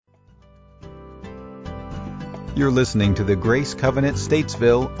You're listening to the Grace Covenant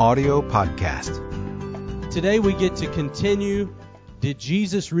Statesville audio podcast. Today we get to continue, Did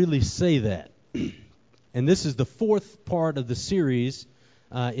Jesus Really Say That? And this is the fourth part of the series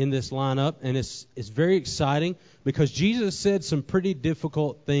in this lineup, and it's very exciting because Jesus said some pretty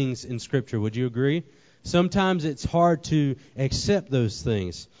difficult things in Scripture. Would you agree? Sometimes it's hard to accept those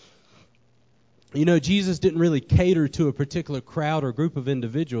things. You know, Jesus didn't really cater to a particular crowd or group of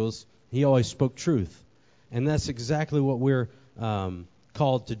individuals. He always spoke truth. And that's exactly what we're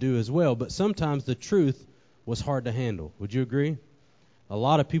called to do as well. But sometimes the truth was hard to handle. Would you agree? A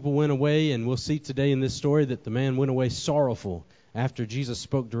lot of people went away, and we'll see today in this story that the man went away sorrowful after Jesus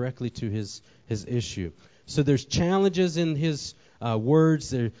spoke directly to his issue. So there's challenges in his words.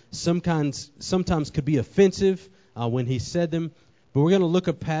 There sometimes could be offensive when he said them. But we're going to look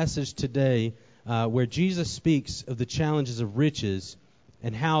at a passage today where Jesus speaks of the challenges of riches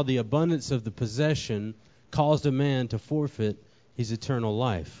and how the abundance of the possession caused a man to forfeit his eternal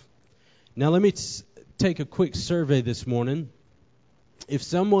life. Now let me take a quick survey this morning. If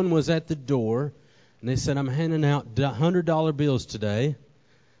someone was at the door and they said, I'm handing out $100 bills today,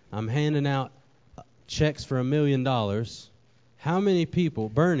 I'm handing out checks for $1 million, how many people,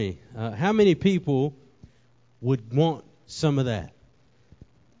 Bernie, how many people would want some of that?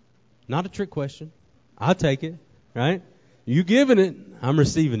 Not a trick question. I'll take it, right? You giving it, I'm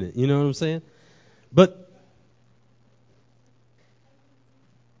receiving it. You know what I'm saying? But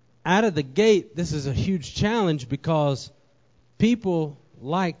out of the gate, this is a huge challenge because people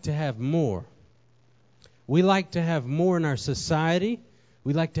like to have more. We like to have more in our society.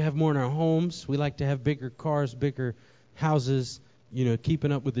 We like to have more in our homes. We like to have bigger cars, bigger houses, you know,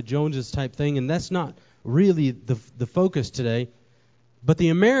 keeping up with the Joneses type thing. And that's not really the focus today. But the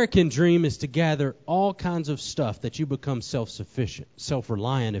American dream is to gather all kinds of stuff that you become self-sufficient,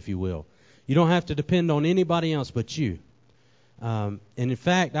 self-reliant, if you will. You don't have to depend on anybody else but you. And in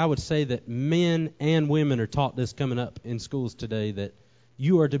fact, I would say that men and women are taught this coming up in schools today, that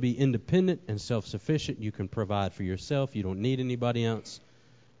you are to be independent and self-sufficient. You can provide for yourself. You don't need anybody else.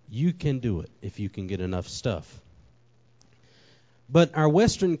 You can do it if you can get enough stuff. But our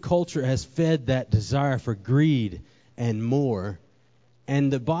Western culture has fed that desire for greed and more.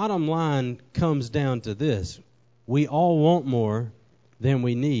 And the bottom line comes down to this. We all want more than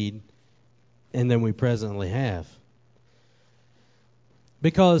we need and than we presently have.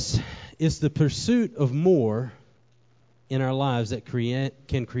 Because it's the pursuit of more in our lives that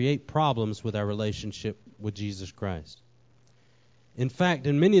can create problems with our relationship with Jesus Christ. In fact,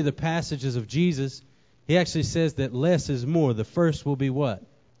 in many of the passages of Jesus, he actually says that less is more. The first will be what?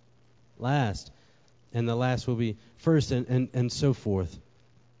 Last. And the last will be first, and so forth.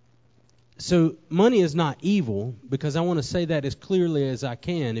 So money is not evil, because I want to say that as clearly as I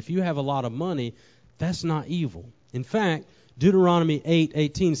can. If you have a lot of money, that's not evil. In fact, Deuteronomy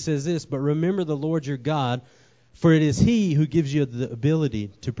 8:18 says this, but remember the Lord your God, for it is he who gives you the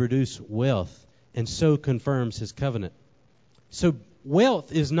ability to produce wealth, and so confirms his covenant. So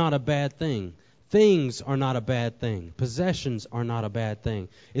wealth is not a bad thing. Things are not a bad thing. Possessions are not a bad thing.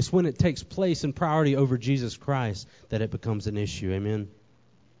 It's when it takes place in priority over Jesus Christ that it becomes an issue. Amen.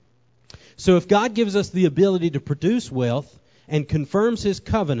 So if God gives us the ability to produce wealth and confirms his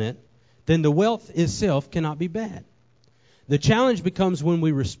covenant, then the wealth itself cannot be bad. The challenge becomes when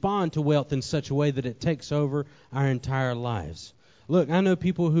we respond to wealth in such a way that it takes over our entire lives. Look, I know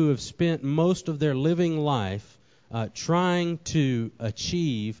people who have spent most of their living life trying to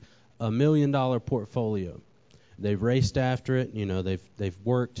achieve $1 million portfolio. They've raced after it. You know, they've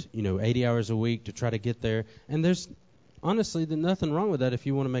worked 80 hours a week to try to get there. And there's honestly nothing wrong with that if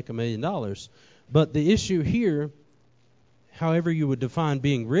you want to make $1 million. But the issue here, however you would define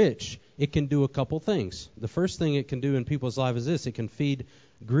being rich, it can do a couple things. The first thing it can do in people's lives is this: it can feed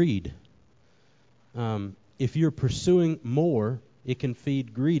greed. If you're pursuing more, it can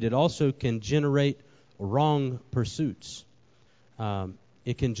feed greed. It also can generate wrong pursuits.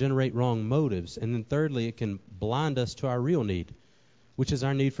 It can generate wrong motives. And then thirdly, it can blind us to our real need, which is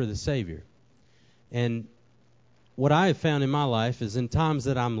our need for the Savior. And what I have found in my life is in times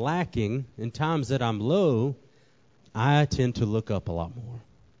that I'm lacking, in times that I'm low, I tend to look up a lot more.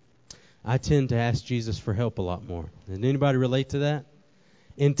 I tend to ask Jesus for help a lot more. Does anybody relate to that?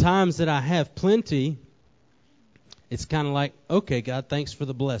 In times that I have plenty, it's kind of like, okay, God, thanks for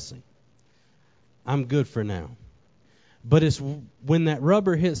the blessing. I'm good for now. But it's when that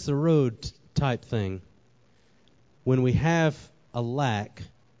rubber hits the road type thing, when we have a lack,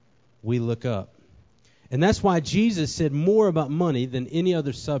 we look up. And that's why Jesus said more about money than any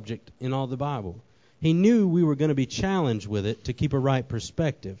other subject in all the Bible. He knew we were going to be challenged with it to keep a right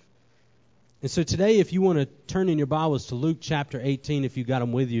perspective. And so today, if you want to turn in your Bibles to Luke chapter 18, if you got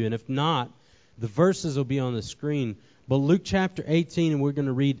them with you, and if not, the verses will be on the screen. But Luke chapter 18, and we're going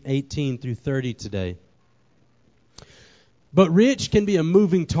to read 18 through 30 today. But rich can be a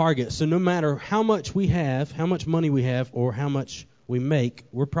moving target, so no matter how much we have, how much money we have, or how much we make,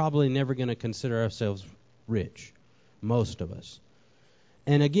 we're probably never going to consider ourselves rich, most of us.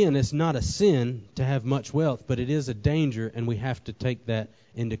 And again, it's not a sin to have much wealth, but it is a danger, and we have to take that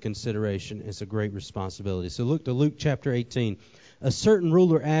into consideration. It's a great responsibility. So look to Luke chapter 18. A certain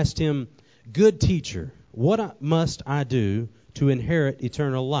ruler asked him, "Good teacher, what must I do to inherit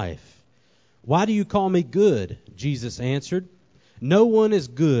eternal life?" "Why do you call me good?" Jesus answered. "No one is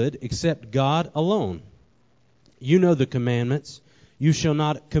good except God alone. You know the commandments. You shall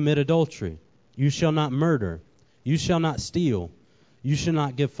not commit adultery. You shall not murder. You shall not steal. You shall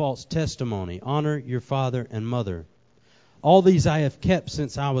not give false testimony. Honor your father and mother." "All these I have kept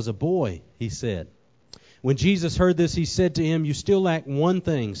since I was a boy," he said. When Jesus heard this, he said to him, "You still lack one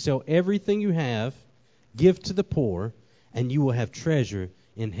thing. Sell everything you have, give to the poor, and you will have treasure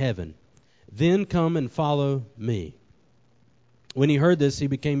in heaven. Then come and follow me." When he heard this, he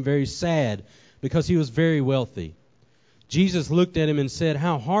became very sad because he was very wealthy. Jesus looked at him and said,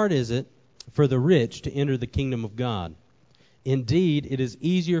 "How hard is it for the rich to enter the kingdom of God? Indeed, it is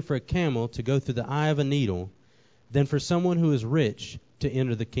easier for a camel to go through the eye of a needle than for someone who is rich to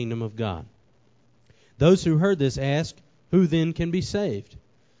enter the kingdom of God." Those who heard this asked, "Who then can be saved?"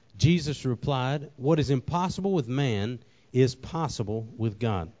 Jesus replied, "What is impossible with man is possible with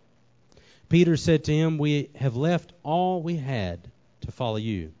God." Peter said to him, "We have left all we had to follow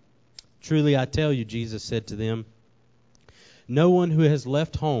you." "Truly I tell you," Jesus said to them, "no one who has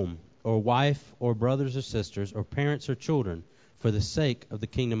left home or wife or brothers or sisters or parents or children for the sake of the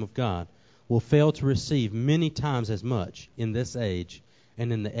kingdom of God will fail to receive many times as much in this age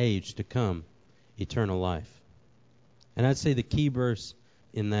and in the age to come, eternal life." And I'd say the key verse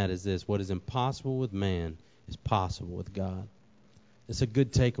in that is this: what is impossible with man is possible with God. It's a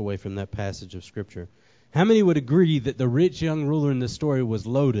good takeaway from that passage of Scripture. How many would agree that the rich young ruler in this story was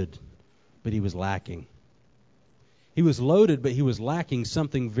loaded, but he was lacking? He was loaded, but he was lacking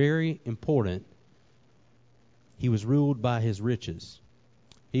something very important. He was ruled by his riches.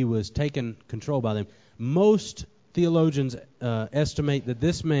 He was taken control by them. Most theologians estimate that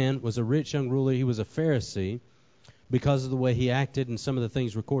this man was a rich young ruler. He was a Pharisee because of the way he acted and some of the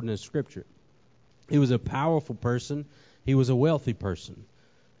things recorded in Scripture. He was a powerful person. He was a wealthy person.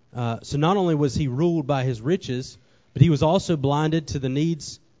 So not only was he ruled by his riches, but he was also blinded to the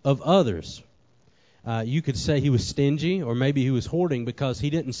needs of others. You could say he was stingy, or maybe he was hoarding because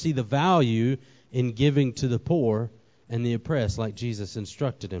he didn't see the value in giving to the poor and the oppressed like Jesus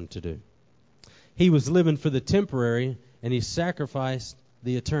instructed him to do. He was living for the temporary, and he sacrificed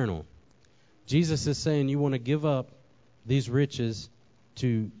the eternal. Jesus is saying you want to give up these riches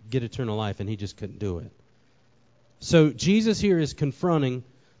to get eternal life, and he just couldn't do it. So Jesus here is confronting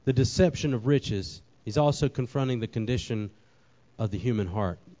the deception of riches. He's also confronting the condition of the human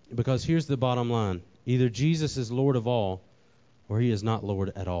heart. Because here's the bottom line: either Jesus is Lord of all, or he is not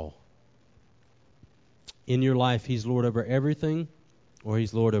Lord at all. In your life, he's Lord over everything, or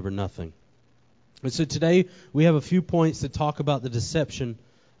he's Lord over nothing. And so today, we have a few points that talk about the deception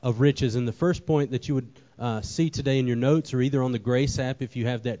of riches. And the first point that you would see today in your notes, or either on the Grace app if you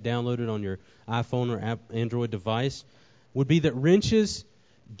have that downloaded on your iPhone or Android device, would be that riches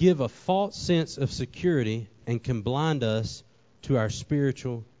give a false sense of security and can blind us to our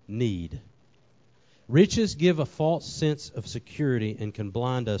spiritual need. Riches give a false sense of security and can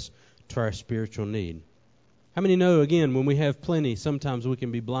blind us to our spiritual need. How many know, again, when we have plenty, sometimes we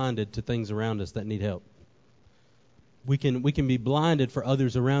can be blinded to things around us that need help? We can be blinded for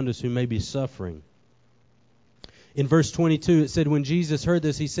others around us who may be suffering. In verse 22, it said, when Jesus heard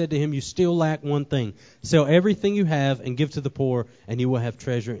this, he said to him, "You still lack one thing. Sell everything you have and give to the poor, and you will have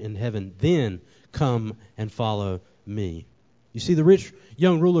treasure in heaven. Then come and follow me." You see, the rich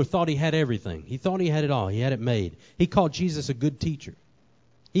young ruler thought he had everything. He thought he had it all. He had it made. He called Jesus a good teacher.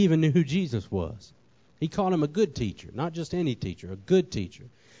 He even knew who Jesus was. He called him a good teacher, not just any teacher, a good teacher.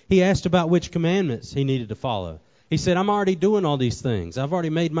 He asked about which commandments he needed to follow. He said, "I'm already doing all these things. I've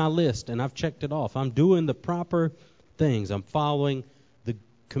already made my list, and I've checked it off. I'm doing the proper things. I'm following the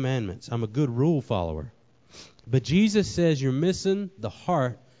commandments. I'm a good rule follower." But Jesus says you're missing the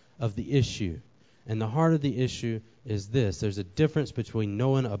heart of the issue. And the heart of the issue is this: there's a difference between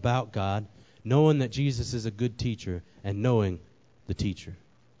knowing about God, knowing that Jesus is a good teacher, and knowing the teacher.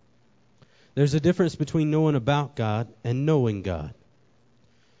 There's a difference between knowing about God and knowing God.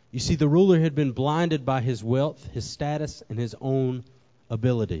 You see, the ruler had been blinded by his wealth, his status, and his own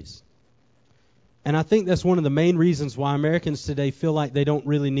abilities. And I think that's one of the main reasons why Americans today feel like they don't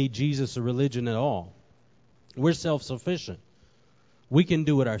really need Jesus or religion at all. We're self-sufficient. We can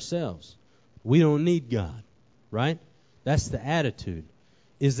do it ourselves. We don't need God, right? That's the attitude,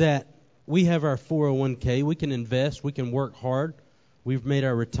 is that we have our 401k. We can invest. We can work hard. We've made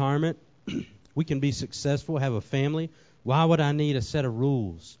our retirement. We can be successful, have a family. Why would I need a set of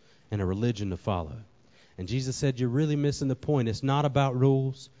rules and a religion to follow? And Jesus said, you're really missing the point. It's not about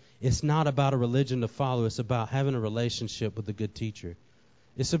rules. It's not about a religion to follow. It's about having a relationship with a good teacher.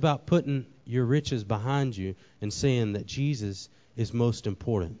 It's about putting your riches behind you and saying that Jesus is most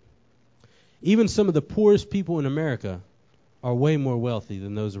important. Even some of the poorest people in America are way more wealthy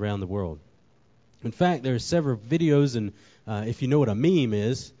than those around the world. In fact, there are several videos, and if you know what a meme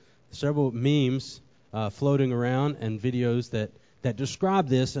is, several memes floating around and videos that describe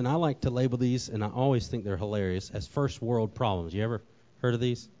this, and I like to label these, and I always think they're hilarious, as first world problems. You ever heard of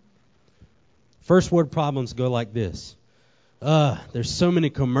these? First world problems go like this. There's so many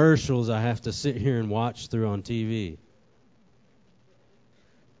commercials I have to sit here and watch through on TV.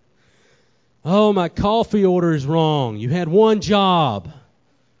 Oh, my coffee order is wrong. You had one job.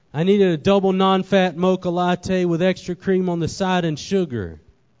 I needed a double non-fat mocha latte with extra cream on the side and sugar.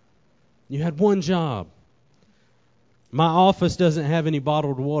 You had one job. My office doesn't have any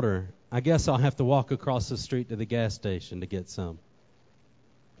bottled water. I guess I'll have to walk across the street to the gas station to get some.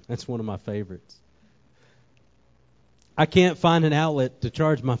 That's one of my favorites. I can't find an outlet to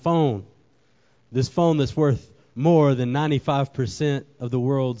charge my phone. This phone that's worth more than 95% of the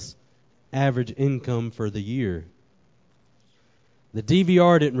world's average income for the year. The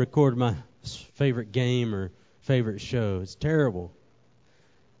DVR didn't record my favorite game or favorite show. It's terrible.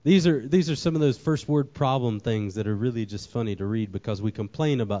 These are some of those first word problem things that are really just funny to read because we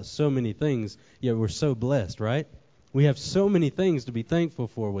complain about so many things, yet we're so blessed, right? We have so many things to be thankful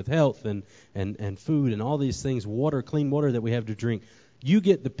for with health and food and all these things, water, clean water that we have to drink. You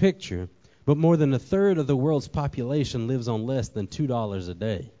get the picture, but more than a third of the world's population lives on less than $2 a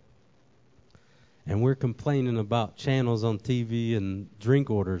day. And we're complaining about channels on TV and drink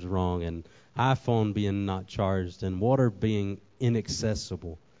orders wrong and iPhone being not charged and water being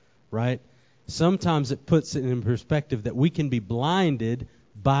inaccessible, right? Sometimes it puts it in perspective that we can be blinded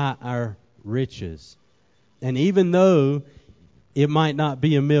by our riches. And even though it might not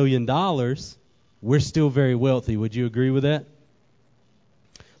be $1 million, we're still very wealthy. Would you agree with that?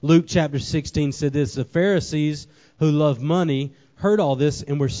 Luke chapter 16 said this, the Pharisees who love money heard all this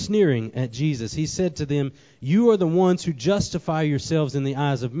and were sneering at Jesus. He said to them, you are the ones who justify yourselves in the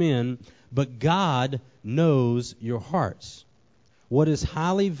eyes of men, but God knows your hearts. What is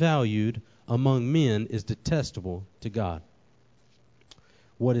highly valued among men is detestable to God.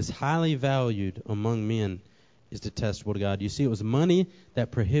 What is highly valued among men is detestable to God. You see, it was money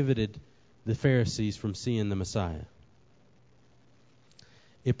that prohibited the Pharisees from seeing the Messiah.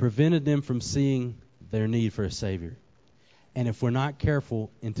 It prevented them from seeing their need for a Savior. And if we're not careful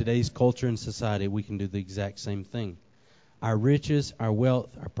in today's culture and society, we can do the exact same thing. Our riches, our wealth,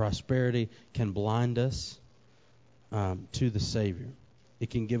 our prosperity can blind us to the Savior. It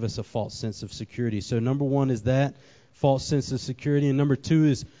can give us a false sense of security. So number one is that, false sense of security. And number two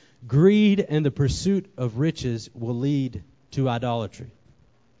is greed and the pursuit of riches will lead to idolatry.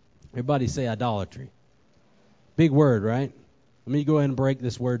 Everybody say idolatry. Big word, right? Let me go ahead and break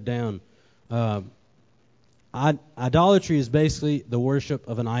this word down. Idolatry is basically the worship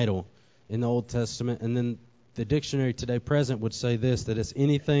of an idol in the Old Testament. And then the dictionary today present would say this, that it's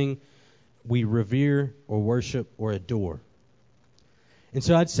anything we revere or worship or adore. And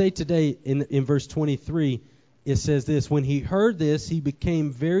so I'd say today in verse 23, it says this, when he heard this, he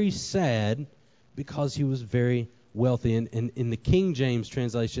became very sad because he was very wealthy. And in the King James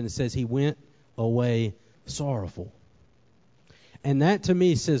translation, it says he went away sorrowful. And that to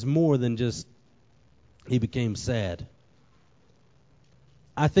me says more than just he became sad.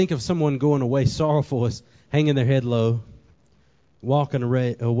 I think of someone going away sorrowful as hanging their head low, walking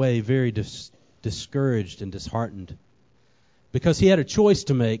away very discouraged and disheartened. Because he had a choice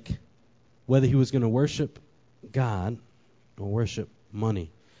to make whether he was going to worship God or worship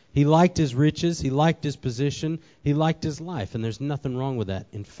money. He liked his riches, he liked his position, he liked his life, and there's nothing wrong with that.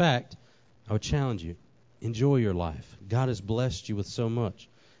 In fact, I would challenge you, enjoy your life. God has blessed you with so much.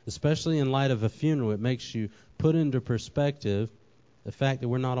 Especially in light of a funeral, it makes you put into perspective the fact that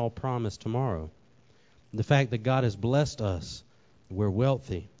we're not all promised tomorrow. The fact that God has blessed us. We're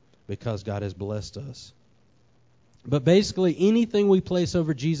wealthy because God has blessed us. But basically, anything we place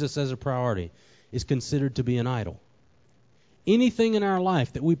over Jesus as a priority is considered to be an idol. Anything in our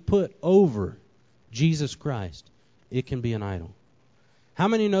life that we put over Jesus Christ, it can be an idol. How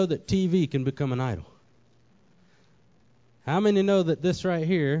many know that TV can become an idol? How many know that this right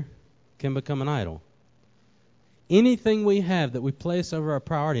here can become an idol? Anything we have that we place over our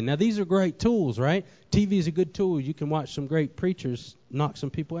priority. Now, these are great tools, right? TV is a good tool. You can watch some great preachers knock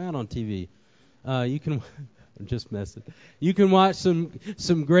some people out on TV. You can... I'm just messing. You can watch some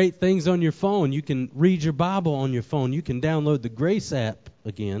great things on your phone. You can read your Bible on your phone. You can download the Grace app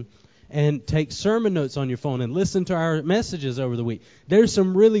again and take sermon notes on your phone and listen to our messages over the week. There's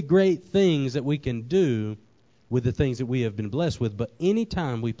some really great things that we can do with the things that we have been blessed with. But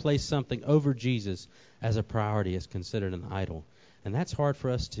anytime we place something over Jesus as a priority, it's considered an idol. And that's hard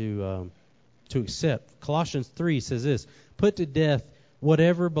for us to accept. Colossians 3 says this: put to death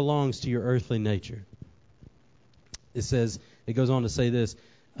whatever belongs to your earthly nature. It goes on to say this: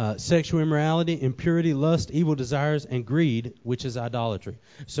 sexual immorality, impurity, lust, evil desires, and greed, which is idolatry.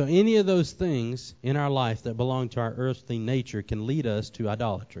 So any of those things in our life that belong to our earthly nature can lead us to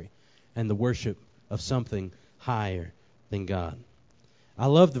idolatry and the worship of something higher than God. I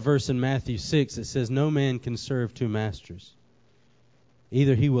love the verse in Matthew 6 that says, no man can serve two masters.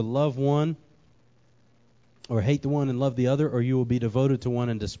 Either he will love one or hate the one and love the other, or you will be devoted to one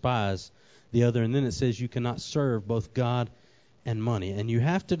and despise the other. And then it says you cannot serve both God and money. And you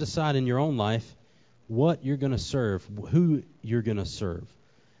have to decide in your own life what you're going to serve, who you're going to serve.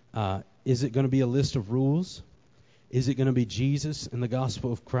 Is it going to be a list of rules? Is it going to be Jesus and the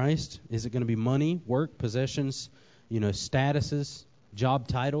gospel of Christ? Is it going to be money, work, possessions, statuses, job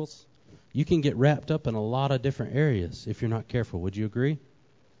titles? You can get wrapped up in a lot of different areas if you're not careful. Would you agree?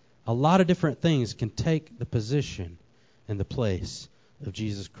 A lot of different things can take the position and the place of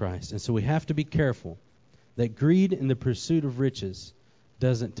Jesus Christ. And so we have to be careful that greed in the pursuit of riches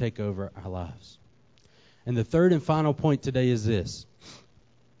doesn't take over our lives. And the third and final point today is this: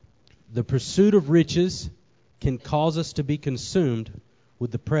 the pursuit of riches can cause us to be consumed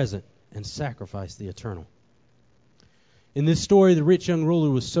with the present and sacrifice the eternal. In this story, the rich young ruler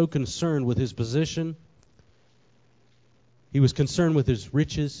was so concerned with his position. He was concerned with his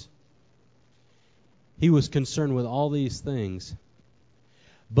riches. He was concerned with all these things.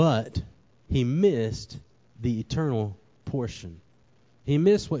 But he missed the eternal portion. He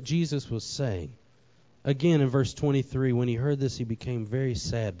missed what Jesus was saying. Again, in verse 23, when he heard this, he became very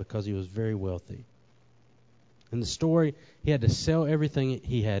sad because he was very wealthy. In the story, he had to sell everything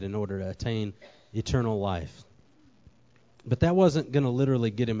he had in order to attain eternal life. But that wasn't going to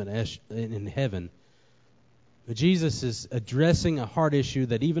literally get him in heaven. Jesus is addressing a heart issue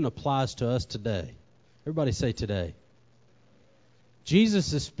that even applies to us today. Everybody say today.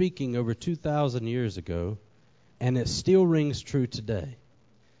 Jesus is speaking over 2,000 years ago, and it still rings true today.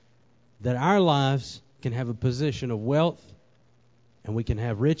 That our lives can have a position of wealth, and we can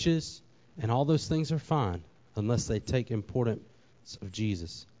have riches, and all those things are fine, unless they take importance of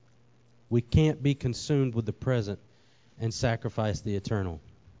Jesus. We can't be consumed with the present and sacrifice the eternal.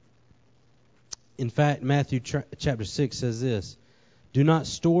 In fact, Matthew chapter 6 says this: do not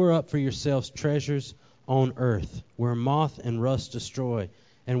store up for yourselves treasures on earth, where moth and rust destroy,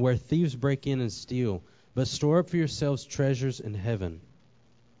 and where thieves break in and steal, but store up for yourselves treasures in heaven.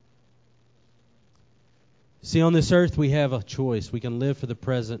 See, on this earth we have a choice. We can live for the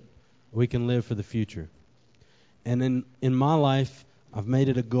present, or we can live for the future. And in my life, I've made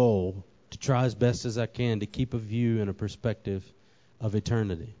it a goal to try as best as I can to keep a view and a perspective of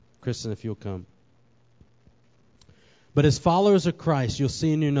eternity. Kristen, if you'll come. But as followers of Christ, you'll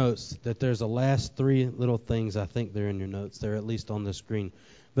see in your notes that there's a last three little things. I think they're in your notes. They're at least on the screen.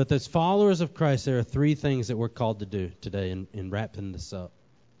 But as followers of Christ, there are three things that we're called to do today in wrapping this up.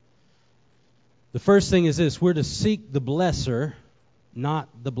 The first thing is this: we're to seek the blesser, not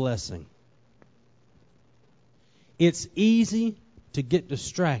the blessing. It's easy to get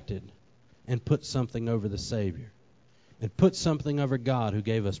distracted and put something over the Savior and put something over God who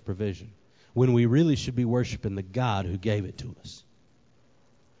gave us provision, when we really should be worshiping the God who gave it to us.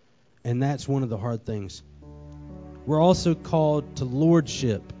 And that's one of the hard things. We're also called to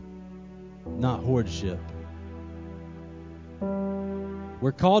lordship, not hoardship.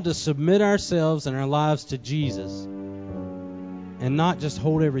 We're called to submit ourselves and our lives to Jesus and not just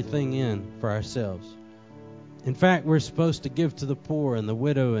hold everything in for ourselves. In fact, we're supposed to give to the poor and the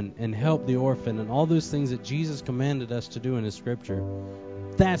widow and help the orphan and all those things that Jesus commanded us to do in His Scripture.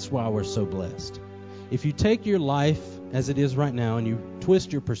 That's why we're so blessed. If you take your life as it is right now and you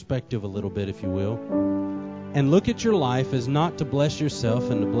twist your perspective a little bit, if you will, and look at your life as not to bless yourself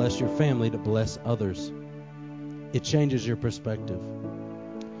and to bless your family, to bless others, it changes your perspective.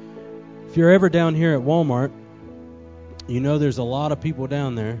 If you're ever down here at Walmart, you know there's a lot of people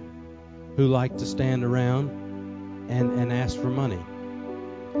down there who like to stand around and ask for money.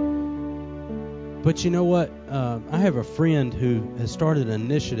 But you know what? I have a friend who has started an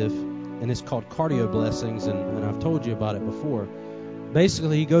initiative, and it's called Cardio Blessings, and I've told you about it before.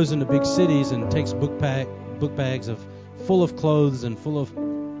 Basically, he goes into big cities and takes book bags full of clothes and full of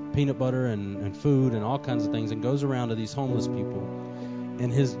peanut butter and food and all kinds of things, and goes around to these homeless people.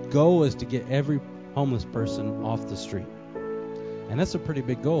 And his goal is to get every homeless person off the street. And that's a pretty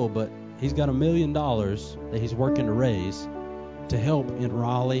big goal, but he's got $1 million that he's working to raise to help in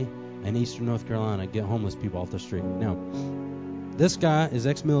Raleigh and Eastern North Carolina get homeless people off the street. Now, this guy is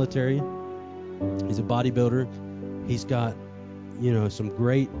ex-military. He's a bodybuilder. He's got,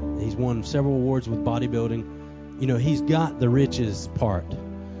 he's won several awards with bodybuilding. He's got the riches part,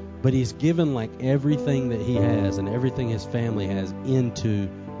 but he's given like everything that he has and everything his family has into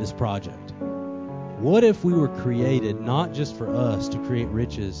this project. What if we were created not just for us to create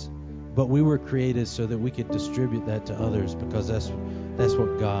riches, but we were created so that we could distribute that to others, because that's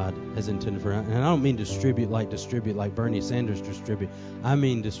what God has intended for us. And I don't mean distribute like Bernie Sanders distribute. I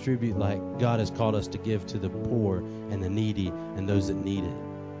mean distribute like God has called us to give to the poor and the needy and those that need it.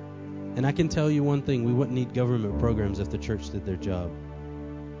 And I can tell you one thing, we wouldn't need government programs if the church did their job.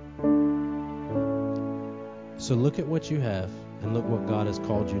 So look at what you have and look what God has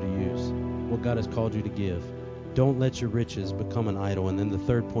called you to use, what God has called you to give. Don't let your riches become an idol. And then the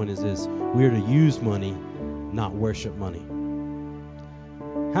third point is this: we are to use money, not worship money.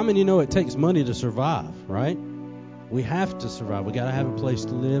 How many know it takes money to survive, right? We have to survive. We got to have a place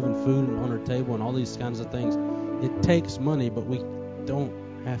to live and food on our table and all these kinds of things. It takes money, but we don't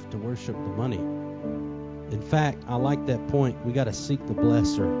have to worship the money. In fact, I like that point. We got to seek the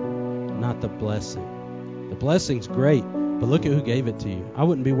blesser, not the blessing. The blessing's great, but look at who gave it to you. I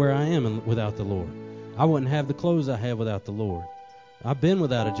wouldn't be where I am without the Lord. I wouldn't have the clothes I have without the Lord. I've been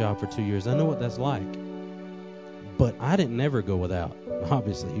without a job for 2 years. I know what that's like. But I didn't ever go without.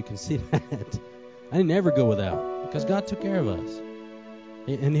 Obviously, you can see that. I didn't ever go without because God took care of us.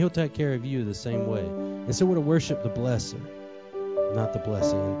 And He'll take care of you the same way. And so we're to worship the blesser, not the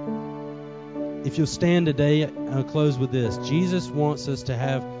blessing. If you'll stand today, I'll close with this. Jesus wants us to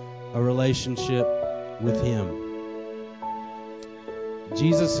have a relationship with Him.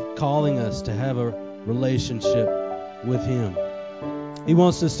 Jesus is calling us to have a relationship with Him. He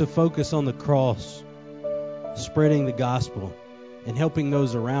wants us to focus on the cross, spreading the gospel, and helping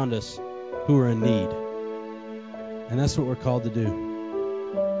those around us who are in need. And that's what we're called to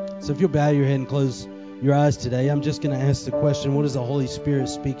do. So if you'll bow your head and close your eyes today, I'm just going to ask the question, what is the Holy Spirit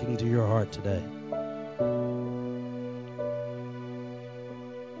speaking to your heart today?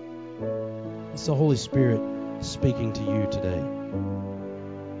 It's the Holy Spirit speaking to you today.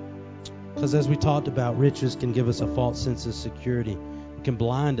 Because as we talked about, riches can give us a false sense of security. It can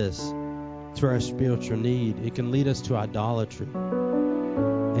blind us to our spiritual need. It can lead us to idolatry.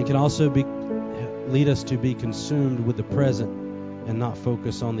 It can also lead us to be consumed with the present and not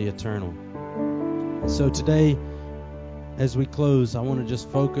focus on the eternal. So today, as we close, I want to just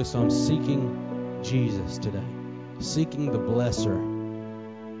focus on seeking Jesus today. Seeking the blesser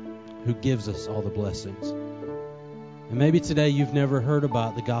who gives us all the blessings. And maybe today you've never heard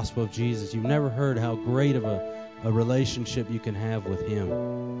about the gospel of Jesus. You've never heard how great of a relationship you can have with Him.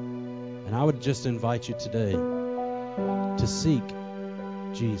 And I would just invite you today to seek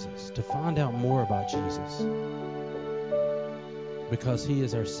Jesus, to find out more about Jesus, because He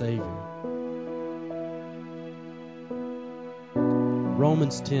is our Savior.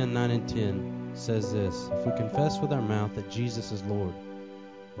 Romans 10:9 and 10 says this: if we confess with our mouth that Jesus is Lord,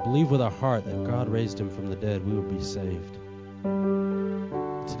 believe with our heart that God raised Him from the dead, we will be saved.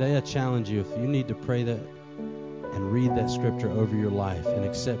 Today I challenge you, if you need to pray that and read that scripture over your life and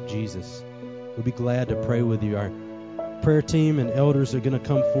accept Jesus, we'll be glad to pray with you. Our prayer team and elders are going to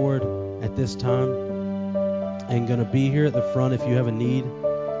come forward at this time and going to be here at the front if you have a need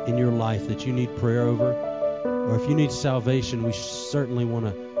in your life that you need prayer over, or if you need salvation. We certainly want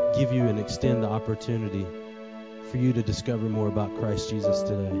to give you and extend the opportunity for you to discover more about Christ Jesus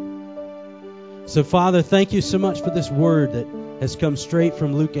today. So, Father, thank you so much for this word that has come straight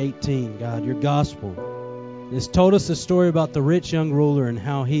from Luke 18, God, your gospel. It's told us a story about the rich young ruler and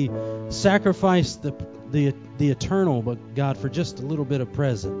how he sacrificed the eternal, but God, for just a little bit of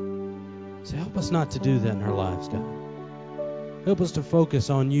present. So help us not to do that in our lives, God. Help us to focus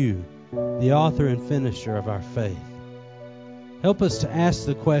on you, the author and finisher of our faith. Help us to ask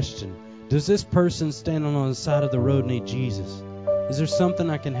the question, does this person standing on the side of the road need Jesus? Is there something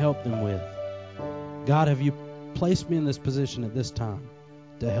I can help them with? God, have you placed me in this position at this time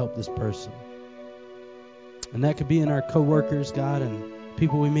to help this person? And that could be in our co-workers, God, and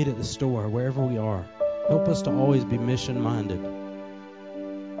people we meet at the store, wherever we are. Help us to always be mission-minded.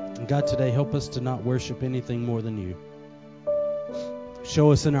 And God, today help us to not worship anything more than you.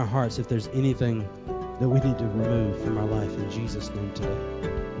 Show us in our hearts if there's anything that we need to remove from our life. In Jesus' name today,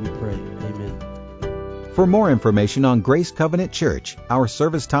 we pray. Amen. For more information on Grace Covenant Church, our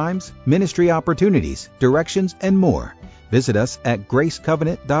service times, ministry opportunities, directions, and more, visit us at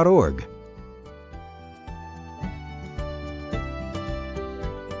gracecovenant.org.